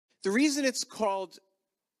The reason it's called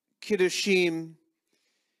Kiddushim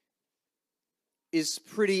is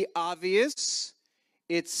pretty obvious.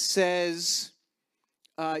 It says,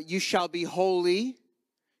 you shall be holy,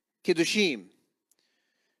 Kiddushim,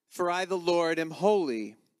 for I, the Lord, am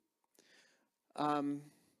holy.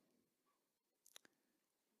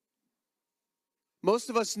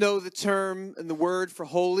 Most of us know the term and the word for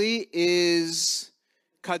holy is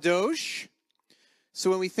kadosh.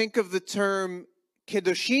 So when we think of the term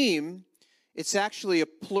Kiddushim, it's actually a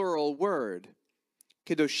plural word.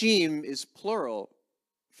 Kiddushim is plural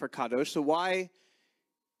for kadosh. So why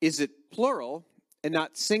is it plural and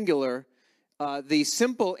not singular? The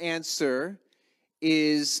simple answer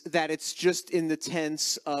is that it's just in the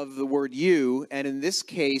tense of the word you, and in this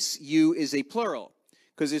case, you is a plural,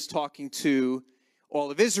 because it's talking to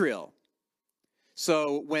all of Israel.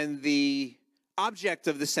 So when the object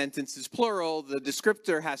of the sentence is plural, the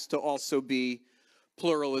descriptor has to also be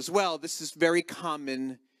plural as well. This is very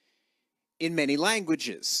common in many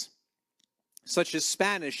languages, such as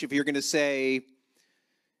Spanish. If you're going to say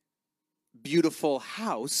beautiful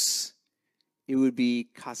house, it would be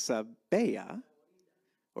casa bella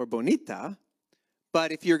or bonita.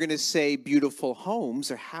 But if you're going to say beautiful homes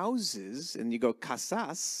or houses, and you go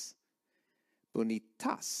casas,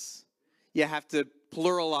 bonitas, you have to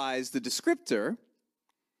pluralize the descriptor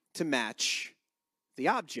to match the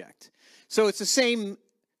object. So it's the same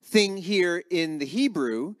thing here in the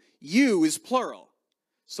Hebrew. You is plural.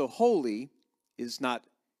 So holy is not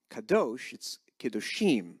kadosh, it's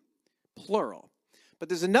kiddushim, plural. But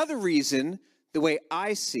there's another reason, the way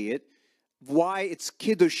I see it, why it's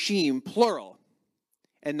kiddushim, plural,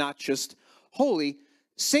 and not just holy,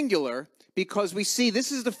 singular, because we see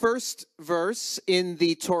this is the first verse in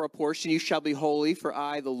the Torah portion. You shall be holy, for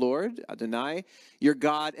I, the Lord, Adonai, your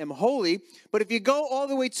God, am holy. But if you go all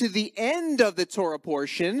the way to the end of the Torah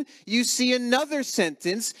portion, you see another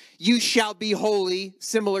sentence, you shall be holy,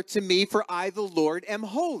 similar to me, for I, the Lord, am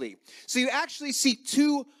holy. So you actually see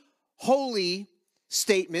two holy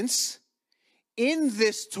statements in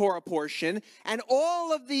this Torah portion, and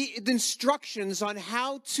all of the instructions on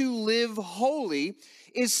how to live holy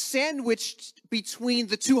is sandwiched between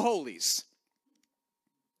the two holies.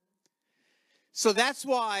 So that's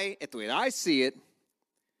why, at the way I see it,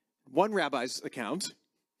 one rabbi's account,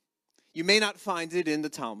 you may not find it in the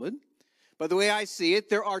Talmud, but the way I see it,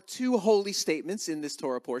 there are two holy statements in this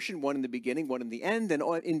Torah portion, one in the beginning, one in the end, and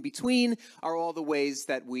in between are all the ways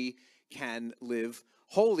that we can live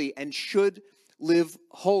holy and should live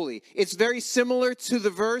holy. It's very similar to the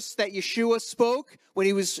verse that Yeshua spoke when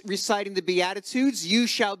he was reciting the Beatitudes, you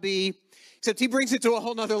shall be, except he brings it to a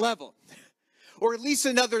whole nother level, or at least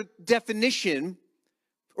another definition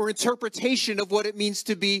or interpretation of what it means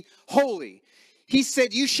to be holy. He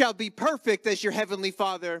said, you shall be perfect as your heavenly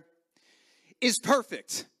Father is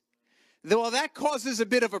perfect. Though that causes a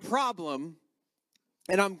bit of a problem,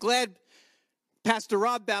 and I'm glad Pastor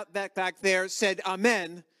Rob back there said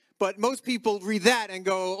amen, but most people read that and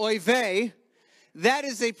go, oy vey. That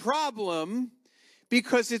is a problem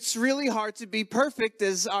because it's really hard to be perfect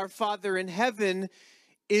as our Father in heaven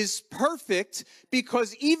is perfect,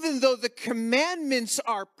 because even though the commandments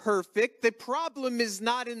are perfect, the problem is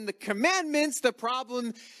not in the commandments, the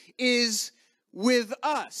problem is with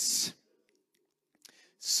us.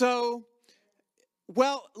 So,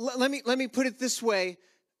 well, let me put it this way.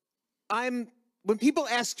 When people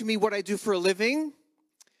ask me what I do for a living,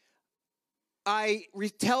 I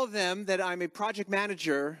tell them that I'm a project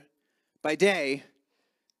manager by day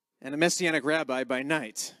and a Messianic rabbi by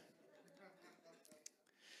night.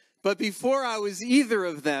 But before I was either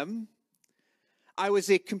of them, I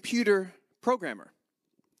was a computer programmer.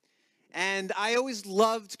 And I always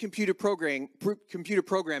loved computer programming.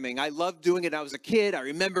 I loved doing it. I was a kid. I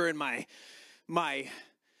remember in my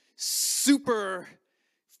super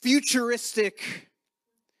futuristic,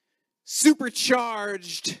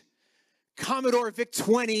 supercharged Commodore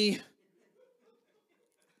VIC-20,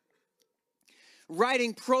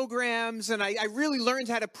 writing programs, and I really learned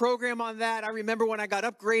how to program on that. I remember when I got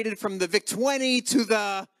upgraded from the VIC-20 to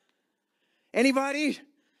the, anybody?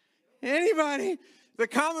 The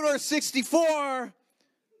Commodore 64,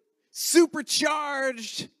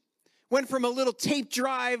 supercharged, went from a little tape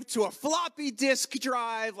drive to a floppy disk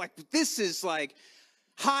drive. Like, this is like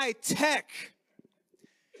high tech.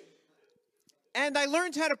 And I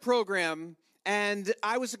learned how to program, and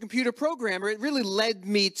I was a computer programmer. It really led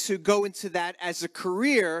me to go into that as a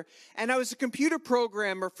career, and I was a computer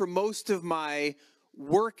programmer for most of my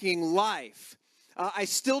working life. I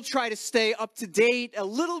still try to stay up to date a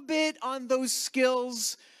little bit on those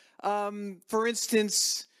skills. For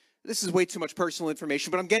instance, this is way too much personal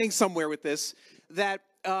information, but I'm getting somewhere with this, that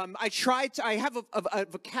I have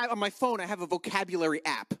on my phone, I have a vocabulary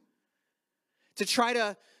app to try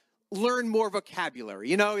to learn more vocabulary.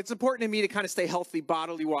 You know, it's important to me to kind of stay healthy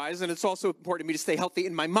bodily wise, and it's also important to me to stay healthy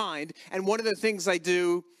in my mind. And one of the things I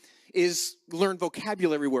do is learn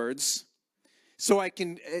vocabulary words so I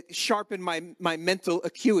can sharpen my mental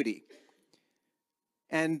acuity.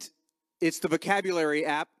 And it's the vocabulary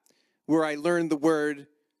app where I learned the word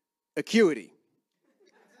acuity.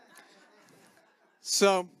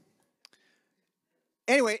 So,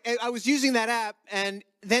 anyway, I was using that app, and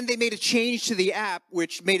then they made a change to the app,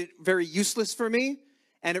 which made it very useless for me,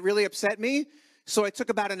 and it really upset me. So I took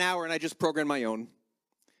about an hour, and I just programmed my own.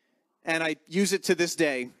 And I use it to this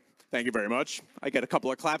day. Thank you very much. I get a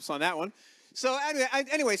couple of claps on that one. So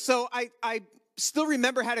anyway, I still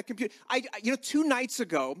remember how to compute. 2 nights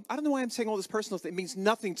ago, I don't know why I'm saying all this personal stuff. It means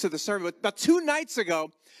nothing to the sermon, but about 2 nights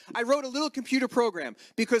ago, I wrote a little computer program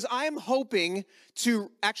because I am hoping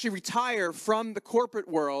to actually retire from the corporate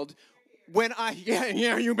world when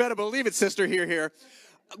you better believe it, sister, here,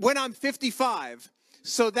 when I'm 55.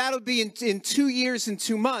 So that'll be in 2 years and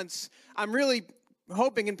 2 months. I'm really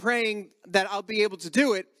hoping and praying that I'll be able to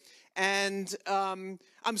do it. And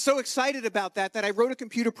I'm so excited about that I wrote a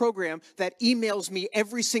computer program that emails me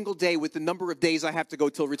every single day with the number of days I have to go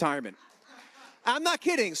till retirement. I'm not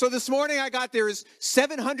kidding. So this morning I got there's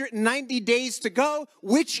 790 days to go,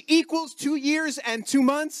 which equals 2 years and 2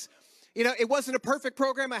 months. You know, it wasn't a perfect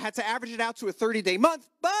program. I had to average it out to a 30-day month,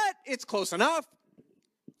 but it's close enough.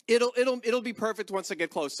 It'll be perfect once I get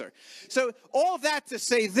closer. So all that to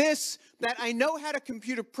say this, that I know how to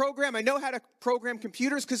computer program. I know how to program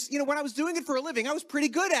computers because, when I was doing it for a living, I was pretty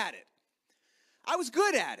good at it. I was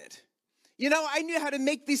good at it. I knew how to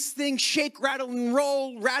make these things shake, rattle, and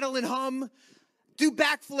roll, rattle and hum, do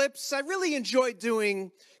backflips. I really enjoyed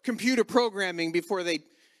doing computer programming before they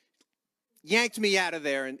yanked me out of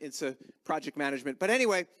there into project management. But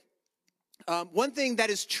anyway, one thing that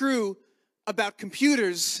is true about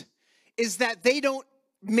computers is that they don't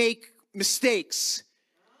make mistakes.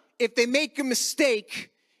 If they make a mistake,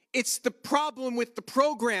 it's the problem with the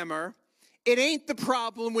programmer. It ain't the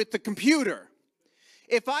problem with the computer.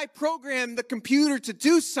 If I program the computer to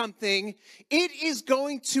do something, it is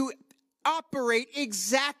going to operate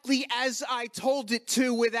exactly as I told it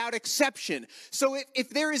to without exception. So if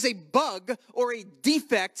there is a bug or a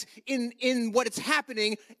defect in what is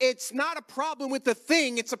happening, it's not a problem with the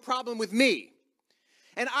thing, it's a problem with me.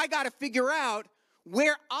 And I got to figure out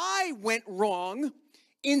where I went wrong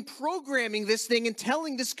in programming this thing and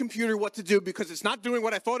telling this computer what to do because it's not doing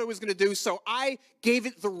what I thought it was going to do, so I gave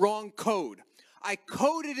it the wrong code. I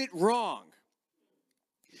coded it wrong.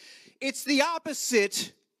 It's the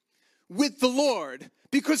opposite with the Lord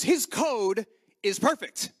because his code is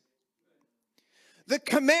perfect. The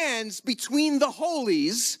commands between the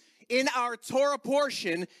holies in our Torah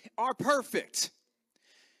portion are perfect.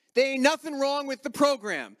 There ain't nothing wrong with the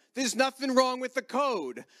program. There's nothing wrong with the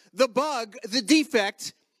code. The bug, the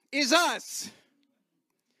defect, is us.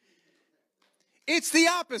 It's the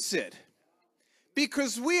opposite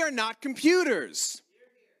because we are not computers.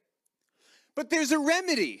 But there's a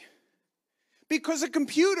remedy because the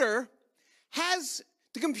computer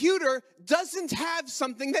doesn't have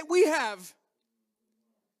something that we have.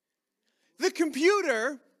 The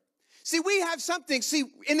computer, we have something.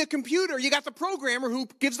 In the computer, you got the programmer who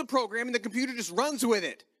gives the program, and the computer just runs with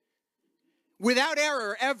it without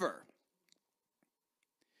error ever.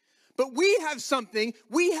 But we have something.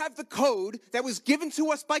 We have the code that was given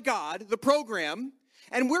to us by God, the program,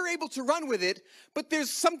 and we're able to run with it. But there's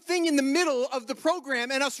something in the middle of the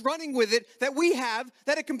program and us running with it that we have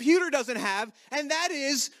that a computer doesn't have, and that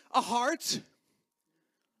is a heart,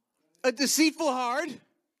 a deceitful heart,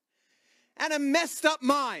 and a messed up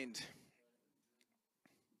mind.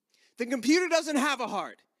 The computer doesn't have a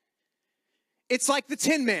heart. It's like the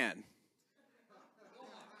Tin Man.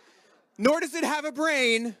 Nor does it have a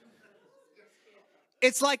brain.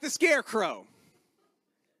 It's like the Scarecrow.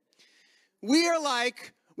 We are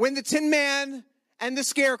like when the Tin Man and the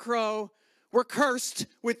Scarecrow were cursed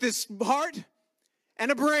with this heart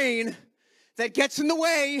and a brain that gets in the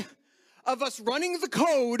way of us running the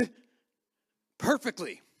code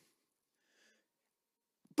perfectly.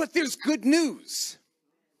 But there's good news.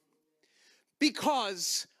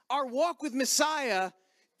 Because our walk with Messiah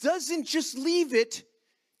doesn't just leave it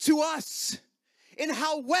to us in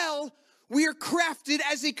how well we are crafted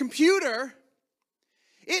as a computer.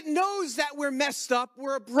 It knows that we're messed up.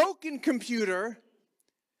 We're a broken computer.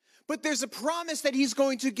 But there's a promise that he's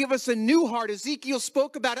going to give us a new heart. Ezekiel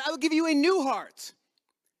spoke about it. I will give you a new heart.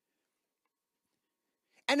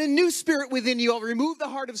 and a new spirit within you. I'll remove the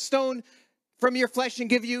heart of stone from your flesh and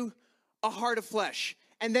give you a heart of flesh.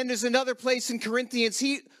 And then there's another place in Corinthians,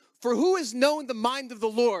 for who has known the mind of the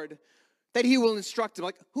Lord that he will instruct him?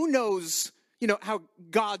 Like, who knows, how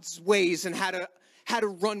God's ways and how to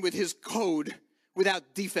run with his code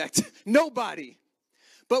without defect? Nobody.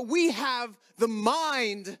 But we have the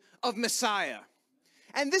mind of Messiah.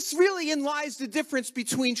 And this really lies the difference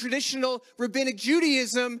between traditional rabbinic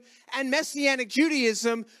Judaism and Messianic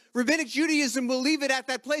Judaism. Rabbinic Judaism will leave it at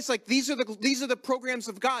that place, like these are the programs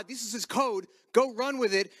of God. This is his code. Go run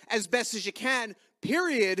with it as best as you can,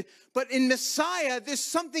 period. But in Messiah, there's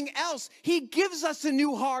something else. He gives us a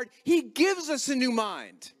new heart. He gives us a new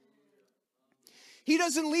mind. He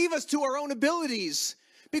doesn't leave us to our own abilities,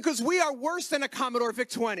 because we are worse than a Commodore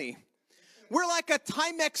VIC-20. We're like a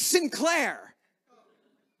Timex Sinclair.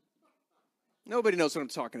 Nobody knows what I'm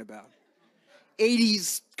talking about.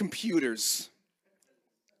 80s computers.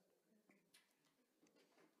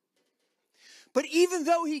 But even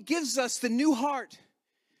though he gives us the new heart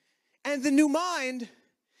and the new mind,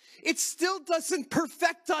 it still doesn't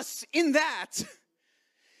perfect us in that.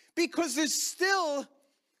 Because there's still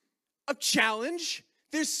a challenge.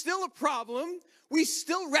 There's still a problem. We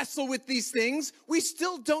still wrestle with these things. We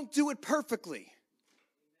still don't do it perfectly.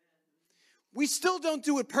 We still don't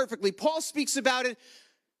do it perfectly. Paul speaks about it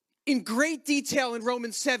in great detail in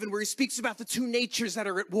Romans 7, where he speaks about the two natures that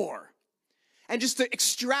are at war. And just to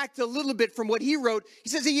extract a little bit from what he wrote, he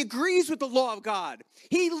says he agrees with the law of God.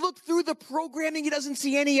 He looked through the programming. He doesn't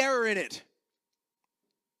see any error in it.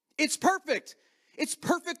 It's perfect. It's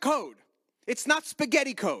perfect code. It's not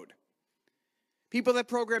spaghetti code. People that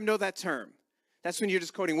program know that term. That's when you're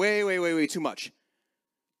just coding way too much.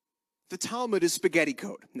 The Talmud is spaghetti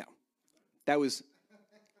code. No,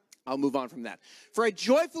 I'll move on from that. For I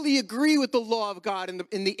joyfully agree with the law of God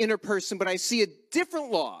in the inner person, but I see a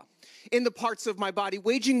different law in the parts of my body,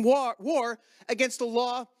 waging war against the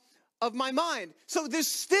law of my mind. So there's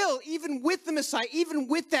still, even with the Messiah, even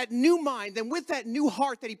with that new mind and with that new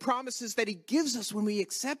heart that he promises that he gives us when we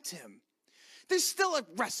accept him, there's still a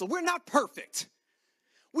wrestle. We're not perfect.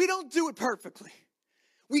 We don't do it perfectly.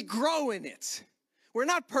 We grow in it. We're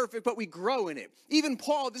not perfect, but we grow in it. Even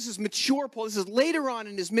Paul, this is mature Paul. This is later on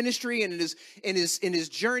in his ministry and in his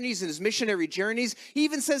journeys, in his missionary journeys. He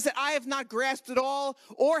even says that I have not grasped it all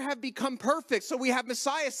or have become perfect. So we have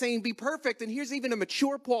Messiah saying, be perfect. And here's even a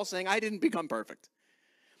mature Paul saying, I didn't become perfect.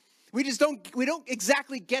 We don't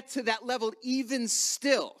exactly get to that level even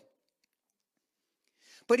still.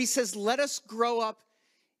 But he says, let us grow up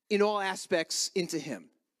in all aspects into him.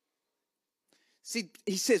 See,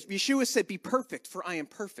 he says, Yeshua said, be perfect, for I am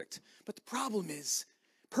perfect. But the problem is,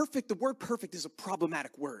 the word perfect is a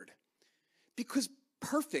problematic word. Because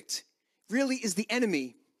perfect really is the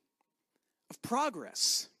enemy of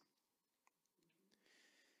progress.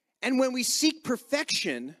 And when we seek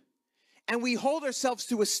perfection, and we hold ourselves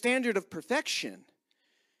to a standard of perfection,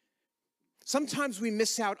 sometimes we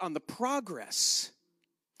miss out on the progress.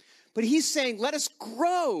 But he's saying, let us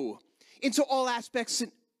grow into all aspects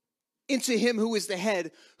into him who is the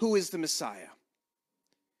head, who is the Messiah.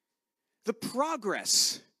 The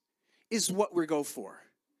progress is what we go for.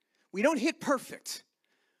 We don't hit perfect,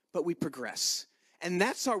 but we progress. And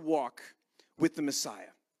that's our walk with the Messiah.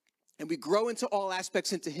 And we grow into all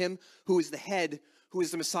aspects into him who is the head, who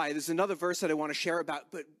is the Messiah. There's another verse that I want to share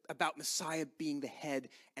about Messiah being the head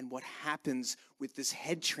and what happens with this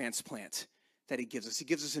head transplant that he gives us. He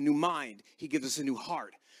gives us a new mind. He gives us a new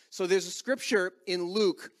heart. So there's a scripture in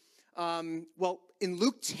Luke. In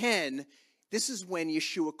Luke 10, this is when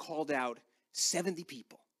Yeshua called out 70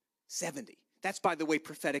 people. 70. That's, by the way,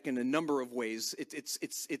 prophetic in a number of ways. It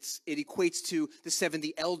equates to the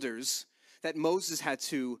 70 elders that Moses had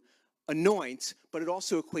to anoint, but it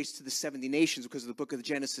also equates to the 70 nations, because the book of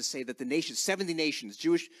Genesis say that the nations, 70 nations,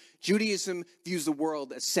 Judaism views the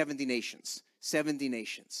world as 70 nations. 70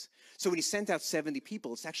 nations. So when he sent out 70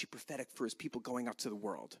 people, it's actually prophetic for his people going out to the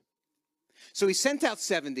world. So he sent out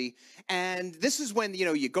 70, and this is when,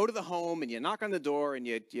 you go to the home and you knock on the door and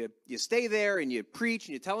you stay there and you preach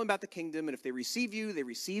and you tell them about the kingdom, and if they receive you, they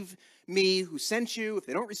receive me who sent you. If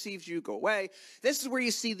they don't receive you, go away. This is where you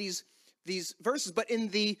see these verses. But in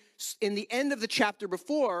the end of the chapter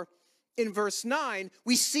before, in verse 9,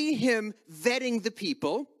 we see him vetting the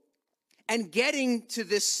people and getting to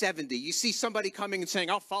this 70. You see somebody coming and saying,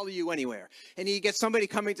 I'll follow you anywhere. And you get somebody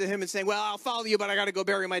coming to him and saying, well, I'll follow you, but I got to go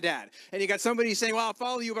bury my dad. And you got somebody saying, well, I'll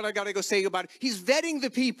follow you, but I got to go say goodbye. He's vetting the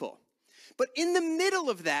people. But in the middle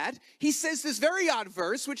of that, he says this very odd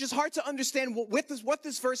verse, which is hard to understand what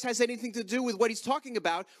this verse has anything to do with what he's talking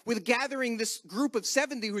about, with gathering this group of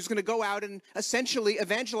 70 who's going to go out and essentially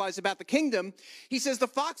evangelize about the kingdom. He says, the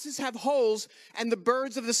foxes have holes and the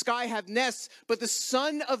birds of the sky have nests, but the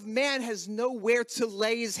Son of Man has nowhere to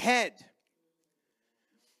lay his head.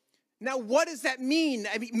 Now, what does that mean?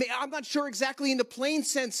 I mean, I'm not sure exactly in the plain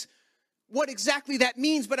sense what exactly that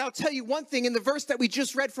means, but I'll tell you one thing. In the verse that we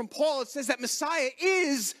just read from Paul, it says that Messiah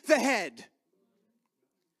is the head.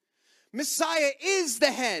 Messiah is the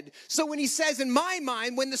head. So when he says, in my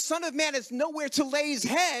mind, when the Son of Man has nowhere to lay his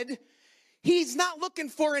head, he's not looking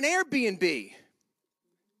for an Airbnb.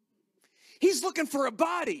 He's looking for a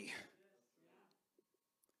body.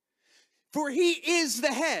 For he is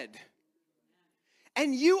the head.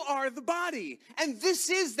 And you are the body. And this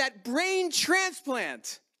is that brain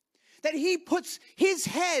transplant. That he puts his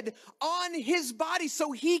head on his body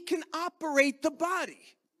so he can operate the body.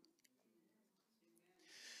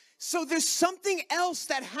 So there's something else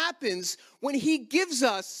that happens when he gives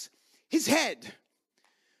us his head.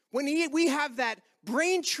 When we have that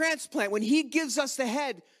brain transplant, when he gives us the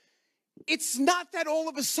head, it's not that all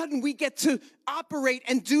of a sudden we get to operate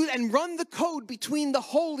and do and run the code between the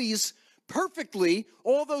holies perfectly,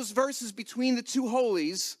 all those verses between the two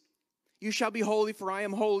holies. You shall be holy, for I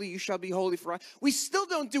am holy. You shall be holy, for I... We still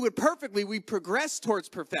don't do it perfectly. We progress towards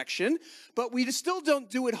perfection, but we still don't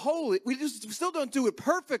do it holy. We still don't do it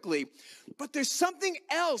perfectly. But there's something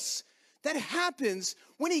else that happens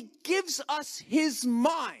when he gives us his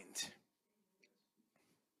mind.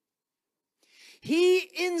 He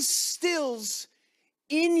instills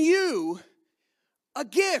in you a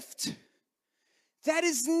gift that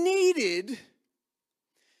is needed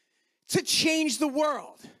to change the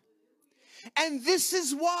world. And this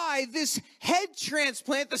is why this head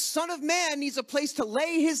transplant, the Son of Man, needs a place to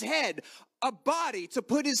lay his head, a body to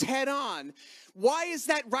put his head on. Why is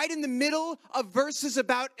that right in the middle of verses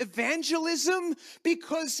about evangelism?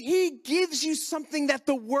 Because he gives you something that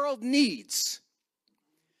the world needs.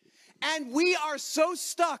 And we are so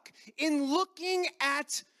stuck in looking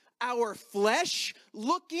at our flesh,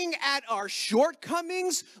 looking at our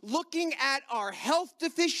shortcomings, looking at our health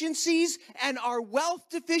deficiencies and our wealth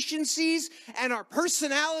deficiencies and our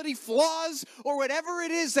personality flaws or whatever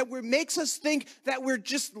it is that makes us think that we're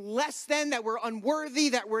just less than, that we're unworthy,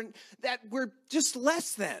 that we're just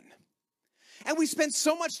less than. And we spend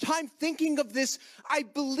so much time thinking of this. I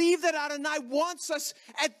believe that Adonai wants us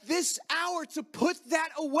at this hour to put that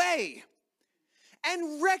away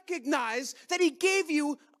and recognize that he gave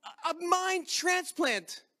you a mind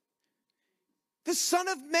transplant. The Son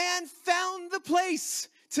of Man found the place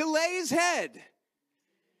to lay his head.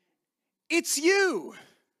 It's you.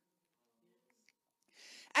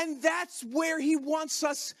 And that's where he wants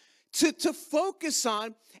us to focus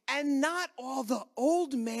on, and not all the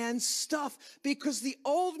old man stuff, because the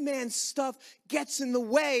old man stuff gets in the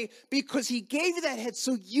way, because he gave you that head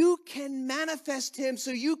so you can manifest him, so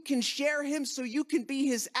you can share him, so you can be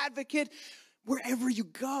his advocate wherever you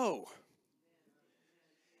go.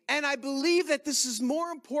 And I believe that this is more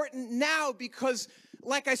important now because,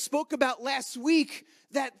 like I spoke about last week,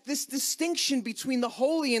 that this distinction between the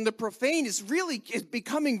holy and the profane is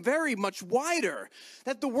becoming very much wider.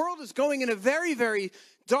 That the world is going in a very, very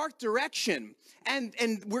dark direction. And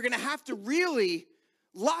we're going to have to really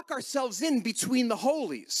lock ourselves in between the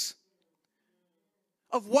holies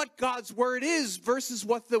of what God's word is versus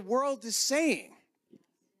what the world is saying.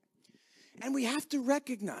 And we have to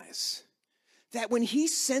recognize that when he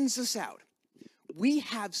sends us out, we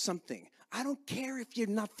have something. I don't care if you're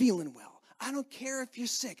not feeling well. I don't care if you're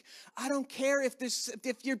sick. I don't care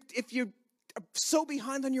if you're so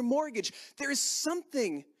behind on your mortgage. There is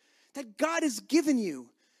something that God has given you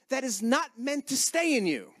that is not meant to stay in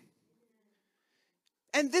you.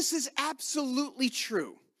 And this is absolutely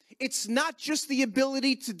true. It's not just the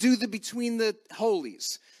ability to do the between the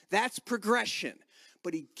holies. That's progression.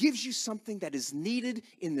 But he gives you something that is needed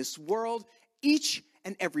in this world. Each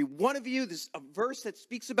and every one of you. There's a verse that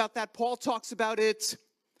speaks about that. Paul talks about it.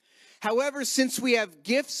 However, since we have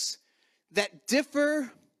gifts that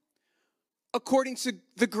differ according to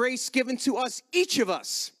the grace given to us, each of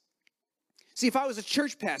us. See, if I was a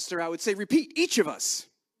church pastor, I would say, repeat, each of us.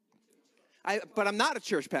 But I'm not a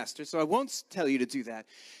church pastor, so I won't tell you to do that.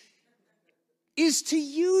 Is to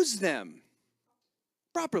use them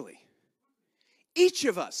properly. Each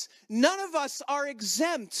of us. None of us are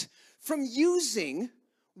exempt from using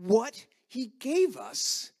what he gave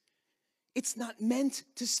us. It's not meant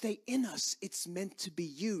to stay in us. It's meant to be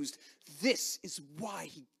used. This is why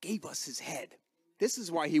he gave us his head. This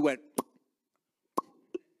is why he went.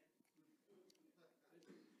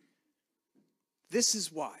 This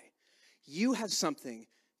is why. You have something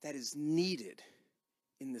that is needed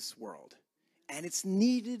in this world. And it's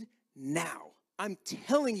needed now. I'm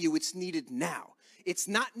telling you, it's needed now. It's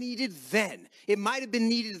not needed then. It might have been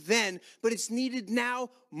needed then, but it's needed now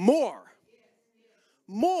more.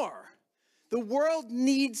 More. The world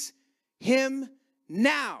needs him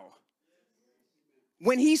now.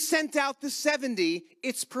 When he sent out the 70,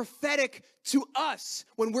 it's prophetic to us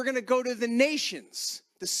when we're going to go to the nations,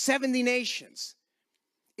 the 70 nations.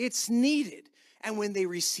 It's needed. And when they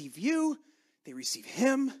receive you, they receive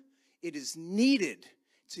him. It is needed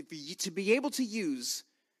to be able to use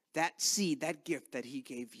that seed, that gift that he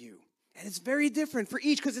gave you. And it's very different for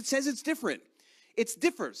each because it says it's different. It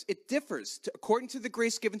differs according to the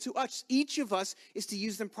grace given to us. Each of us is to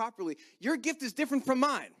use them properly. Your gift is different from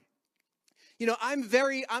mine. You know, I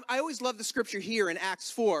always love the scripture here in Acts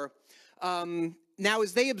 4. Now,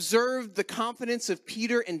 as they observed the confidence of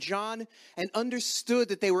Peter and John and understood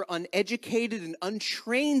that they were uneducated and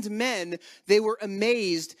untrained men, they were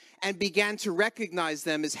amazed and began to recognize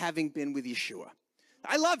them as having been with Yeshua.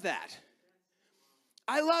 I love that.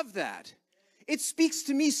 I love that. It speaks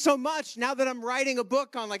to me so much now that I'm writing a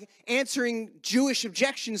book on like answering Jewish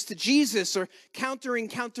objections to Jesus or countering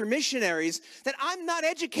counter missionaries that I'm not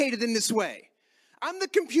educated in this way. I'm the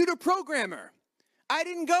computer programmer. I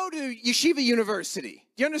didn't go to Yeshiva University.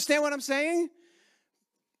 Do you understand what I'm saying?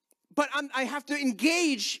 But I have to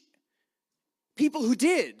engage people who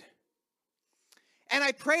did. And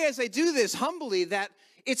I pray as I do this humbly that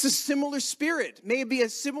it's a similar spirit. May it be a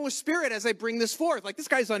similar spirit as I bring this forth. Like, this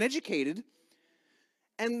guy's uneducated.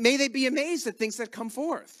 And may they be amazed at things that come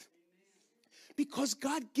forth. Because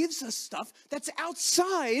God gives us stuff that's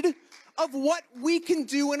outside of what we can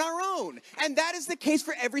do in our own. And that is the case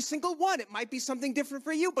for every single one. It might be something different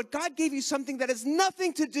for you, but God gave you something that has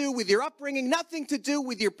nothing to do with your upbringing, nothing to do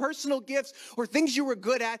with your personal gifts or things you were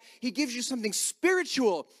good at. He gives you something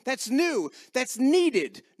spiritual that's new, that's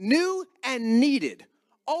needed, new and needed.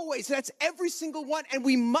 Always. That's every single one. And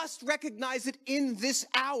we must recognize it in this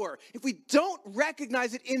hour. If we don't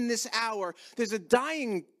recognize it in this hour, there's a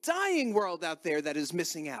dying world out there that is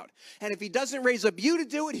missing out. And if he doesn't raise up you to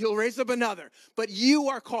do it, he'll raise up another. But you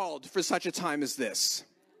are called for such a time as this.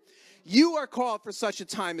 You are called for such a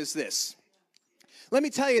time as this. Let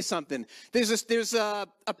me tell you something. There's a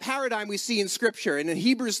paradigm we see in Scripture. And in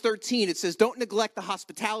Hebrews 13, it says, don't neglect the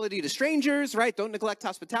hospitality to strangers, right? Don't neglect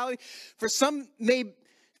hospitality.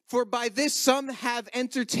 For by this some have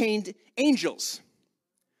entertained angels,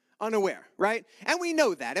 unaware, right? And we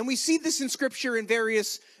know that. And we see this in Scripture in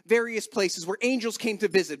various places where angels came to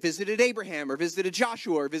visited Abraham, or visited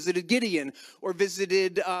Joshua, or visited Gideon, or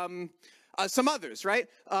visited some others, right?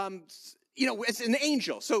 It's an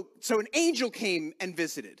angel. So an angel came and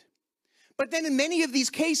visited. But then in many of these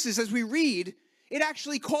cases, as we read, it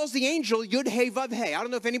actually calls the angel Yud-Heh-Vav-Heh. I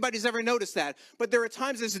don't know if anybody's ever noticed that, but there are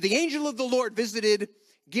times that the angel of the Lord visited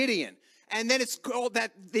Gideon. And then it's called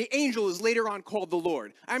that the angel is later on called the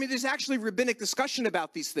Lord. I mean, there's actually rabbinic discussion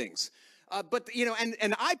about these things.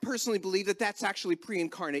 And I personally believe that that's actually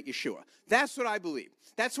pre-incarnate Yeshua. That's what I believe.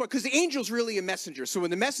 That's what, because the angel's really a messenger. So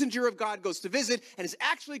when the messenger of God goes to visit and is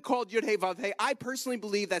actually called Yud-Heh-Vav-Heh, I personally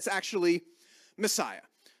believe that's actually Messiah,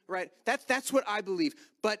 right? That's what I believe.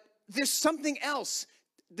 But there's something else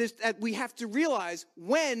that we have to realize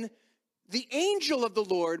when the angel of the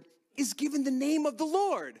Lord is given the name of the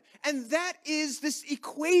Lord. And that is this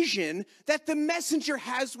equation that the messenger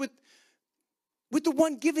has with the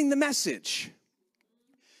one giving the message.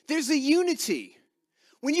 There's a unity.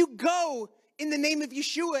 When you go in the name of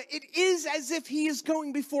Yeshua, it is as if he is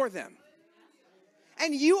going before them.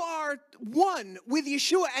 And you are one with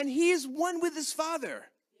Yeshua, and he is one with his Father.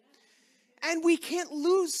 And we can't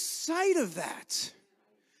lose sight of that.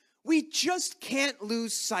 We just can't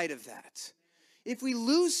lose sight of that. If we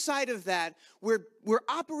lose sight of that, we're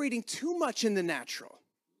operating too much in the natural.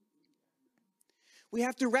 We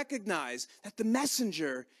have to recognize that the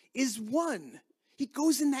messenger is one. He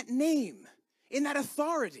goes in that name, in that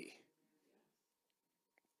authority.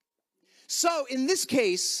 So in this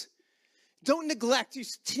case, don't neglect,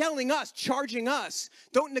 he's telling us, charging us,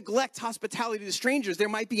 don't neglect hospitality to strangers. There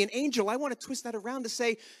might be an angel. I want to twist that around to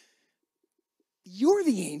say, you're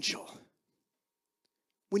the angel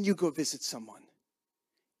when you go visit someone.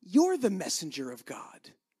 You're the messenger of God.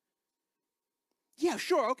 Yeah,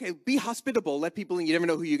 sure, okay, be hospitable, let people in, you never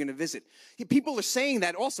know who you're going to visit. People are saying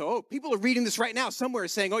that also. Oh, people are reading this right now somewhere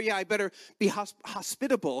saying, oh yeah, I better be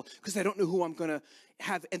hospitable because I don't know who I'm going to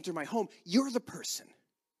have enter my home. You're the person.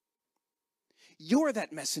 You're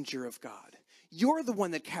that messenger of God. You're the one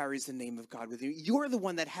that carries the name of God with you. You're the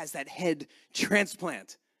one that has that head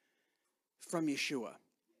transplant from Yeshua.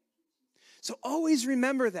 So always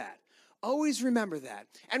remember that. Always remember that.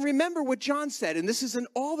 And remember what John said, and this is in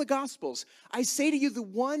all the Gospels. I say to you, the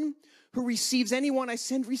one who receives anyone I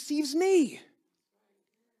send receives me.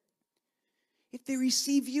 If they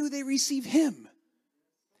receive you, they receive him.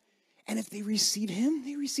 And if they receive him,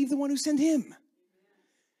 they receive the one who sent him.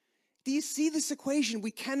 Do you see this equation?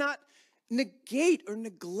 We cannot negate or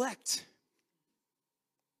neglect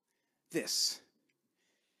this.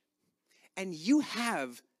 And you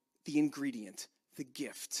have the ingredient, the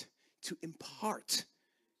gift, to impart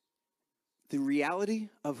the reality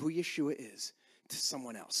of who Yeshua is to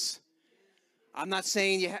someone else. I'm not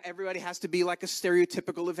saying everybody has to be like a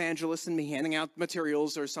stereotypical evangelist and me handing out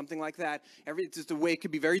materials or something like that. Just the way it could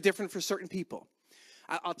be very different for certain people.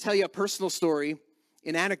 I'll tell you a personal story,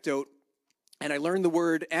 an anecdote, and I learned the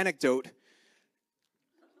word anecdote.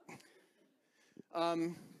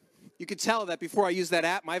 You could tell that before I used that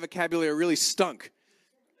app, my vocabulary really stunk.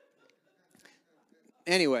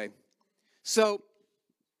 Anyway, so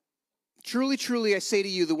truly, truly, I say to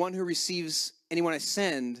you, the one who receives anyone I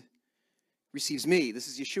send receives me. This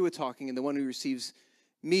is Yeshua talking, and the one who receives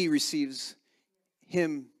me receives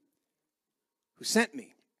him who sent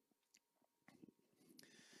me.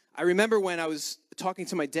 I remember when I was talking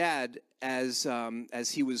to my dad as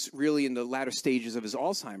he was really in the latter stages of his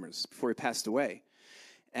Alzheimer's before he passed away.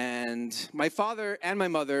 And my father and my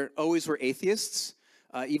mother always were atheists,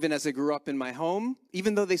 even as I grew up in my home.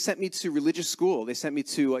 Even though they sent me to religious school, they sent me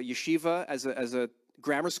to yeshiva as a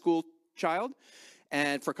grammar school child.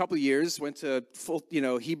 And for a couple of years, went to full,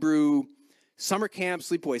 Hebrew summer camp,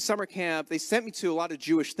 sleepaway summer camp. They sent me to a lot of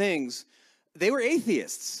Jewish things. They were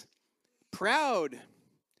atheists, proud,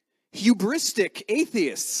 hubristic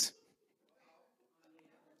atheists.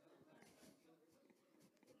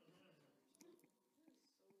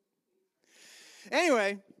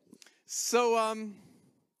 Anyway, so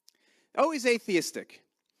always atheistic.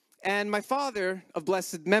 And my father, of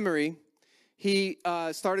blessed memory, he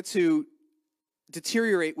started to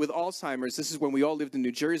deteriorate with Alzheimer's. This is when we all lived in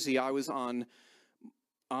New Jersey. I was on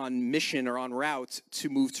mission or en route to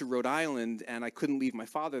move to Rhode Island, and I couldn't leave my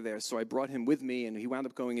father there, so I brought him with me, and he wound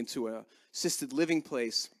up going into a assisted living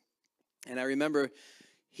place. And I remember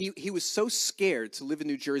he was so scared to live in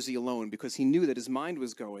New Jersey alone because he knew that his mind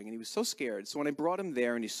was going, and he was so scared. So when I brought him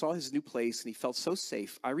there and he saw his new place and he felt so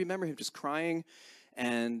safe, I remember him just crying,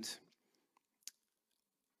 and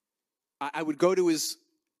I would go to his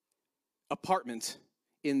apartment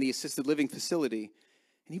in the assisted living facility,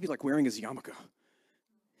 and he'd be like wearing his yarmulke,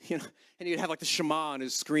 and he'd have like the Shema on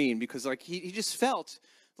his screen because like he just felt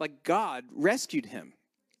like God rescued him.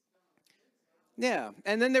 Yeah,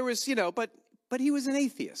 and then there was, but he was an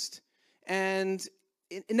atheist, and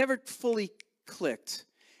it never fully clicked.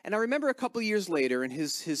 And I remember a couple of years later, and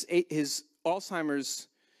his Alzheimer's,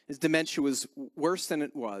 his dementia was worse than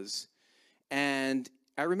it was, and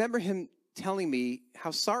I remember him telling me how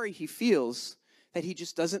sorry he feels that he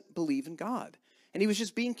just doesn't believe in God. And he was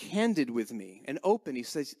just being candid with me and open. He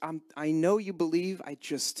says, I know you believe, it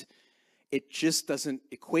just doesn't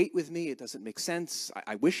equate with me. It doesn't make sense.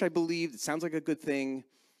 I wish I believed. It sounds like a good thing.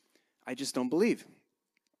 I just don't believe.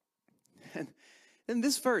 And then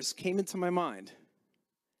this verse came into my mind.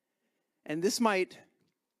 And this might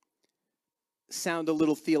sound a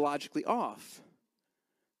little theologically off,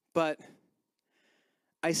 but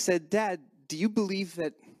I said, Dad, do you believe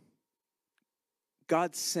that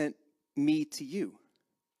God sent me to you?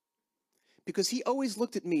 Because he always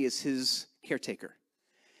looked at me as his caretaker.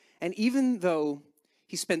 And even though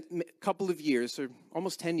he spent a couple of years, or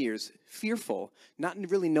almost 10 years, fearful, not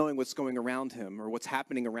really knowing what's going around him or what's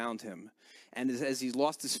happening around him, and as he's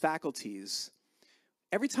lost his faculties,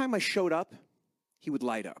 every time I showed up, he would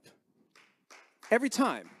light up. Every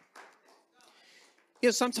time.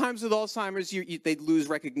 Sometimes with Alzheimer's, they'd lose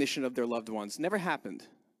recognition of their loved ones. Never happened.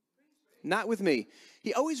 Not with me.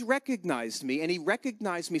 He always recognized me, and he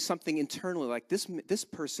recognized me something internally, like this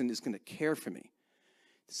person is going to care for me.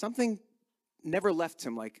 Something never left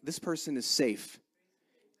him, like this person is safe,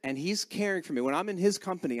 and he's caring for me. When I'm in his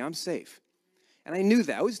company, I'm safe. And I knew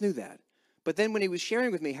that. I always knew that. But then when he was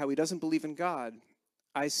sharing with me how he doesn't believe in God,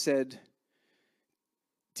 I said,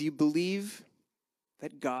 do you believe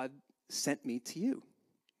that God sent me to you?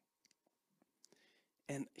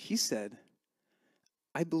 And he said,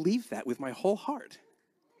 I believe that with my whole heart.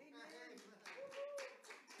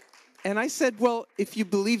 And I said, well, if you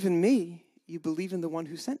believe in me, you believe in the one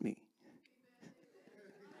who sent me.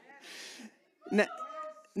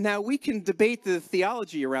 Now we can debate the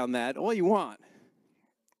theology around that all you want.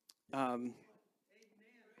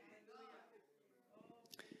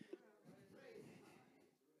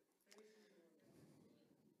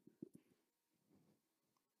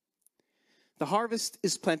 The harvest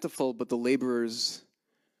is plentiful, but the laborers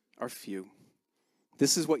are few.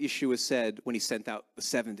 This is what Yeshua said when he sent out the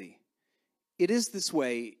 70. It is this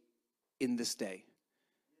way in this day.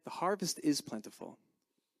 The harvest is plentiful,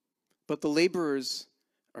 but the laborers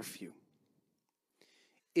are few.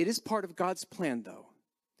 It is part of God's plan, though.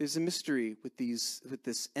 There's a mystery with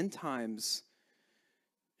this end times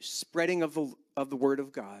spreading of the word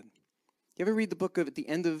of God. You ever read the book at the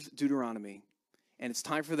end of Deuteronomy, and it's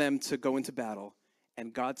time for them to go into battle,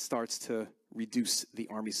 and God starts to reduce the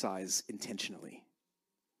army size intentionally.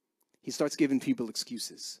 He starts giving people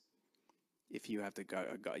excuses. If you have to go,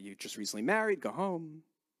 you just recently married, go home.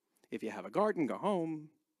 If you have a garden, go home.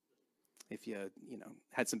 If you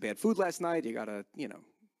had some bad food last night, you got a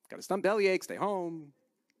stomach bellyache, stay home.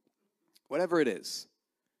 Whatever it is.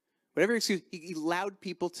 Whatever excuse, he allowed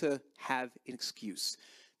people to have an excuse.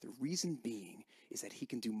 The reason being is that he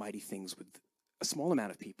can do mighty things with a small amount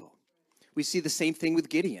of people. We see the same thing with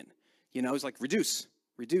Gideon. It's like reduce.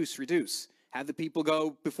 Have the people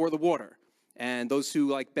go before the water. And those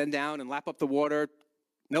who bend down and lap up the water,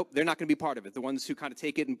 nope, they're not going to be part of it. The ones who kind of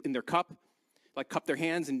take it in their cup, cup their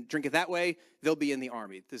hands and drink it that way, they'll be in the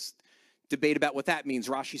army. This debate about what that means.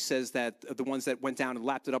 Rashi says that the ones that went down and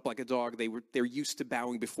lapped it up like a dog, they're used to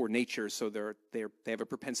bowing before nature, so they have a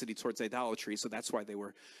propensity towards idolatry, so that's why they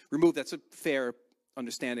were removed. That's a fair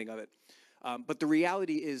understanding of it. But the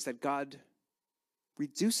reality is that God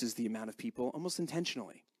reduces the amount of people almost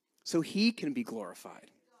intentionally, so he can be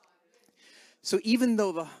glorified. So even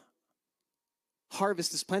though the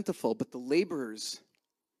harvest is plentiful, but the laborers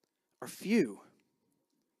are few,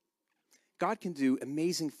 God can do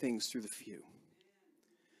amazing things through the few.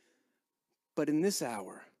 But in this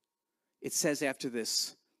hour, it says after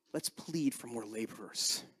this, let's plead for more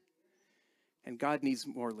laborers. And God needs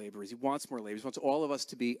more laborers. He wants more laborers. He wants all of us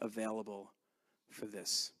to be available for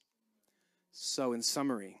this. So in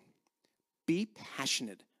summary, be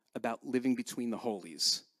passionate about living between the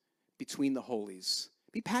holies. Between the holies.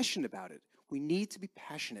 Be passionate about it. We need to be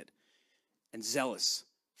passionate and zealous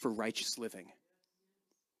for righteous living.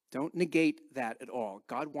 Don't negate that at all.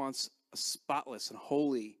 God wants a spotless and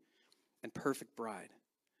holy and perfect bride.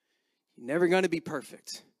 You're never going to be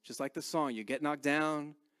perfect. Just like the song, you get knocked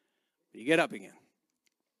down, but you get up again.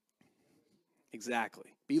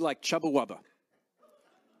 Exactly. Be like Chubba Wubba. All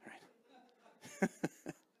right.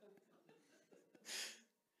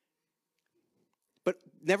 But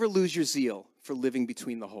never lose your zeal for living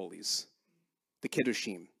between the holies, the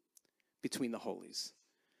Kiddushim, between the holies.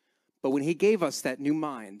 But when he gave us that new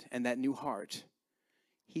mind and that new heart,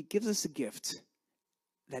 he gives us a gift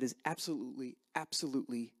that is absolutely,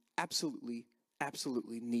 absolutely, absolutely,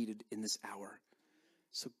 absolutely needed in this hour.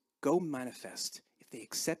 So go manifest. If they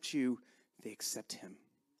accept you, they accept him.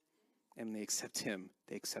 And when they accept him,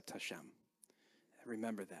 they accept Hashem.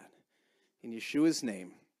 Remember that. In Yeshua's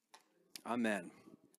name, amen.